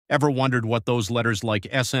Ever wondered what those letters like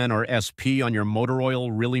SN or SP on your motor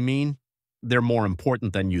oil really mean? They're more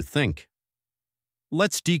important than you think.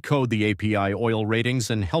 Let's decode the API oil ratings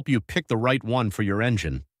and help you pick the right one for your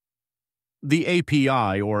engine. The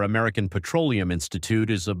API, or American Petroleum Institute,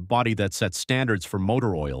 is a body that sets standards for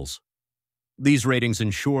motor oils. These ratings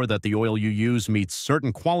ensure that the oil you use meets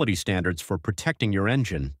certain quality standards for protecting your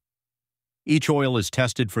engine. Each oil is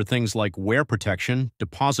tested for things like wear protection,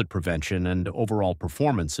 deposit prevention, and overall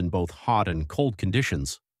performance in both hot and cold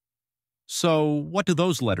conditions. So, what do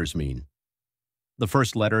those letters mean? The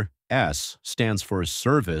first letter, S, stands for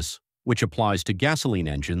service, which applies to gasoline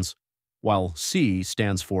engines, while C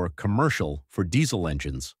stands for commercial for diesel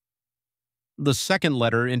engines. The second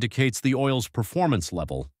letter indicates the oil's performance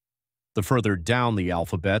level. The further down the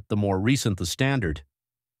alphabet, the more recent the standard.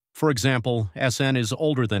 For example, SN is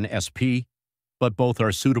older than SP, but both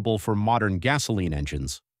are suitable for modern gasoline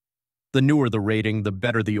engines. The newer the rating, the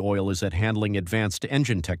better the oil is at handling advanced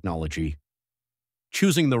engine technology.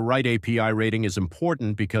 Choosing the right API rating is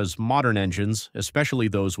important because modern engines, especially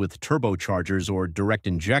those with turbochargers or direct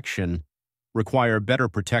injection, require better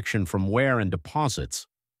protection from wear and deposits.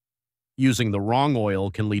 Using the wrong oil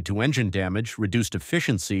can lead to engine damage, reduced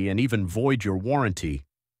efficiency, and even void your warranty.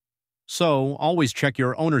 So, always check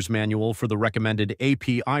your owner's manual for the recommended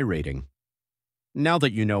API rating. Now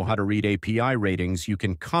that you know how to read API ratings, you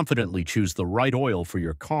can confidently choose the right oil for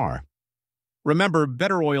your car. Remember,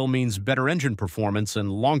 better oil means better engine performance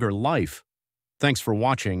and longer life. Thanks for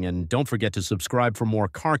watching, and don't forget to subscribe for more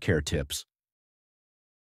car care tips.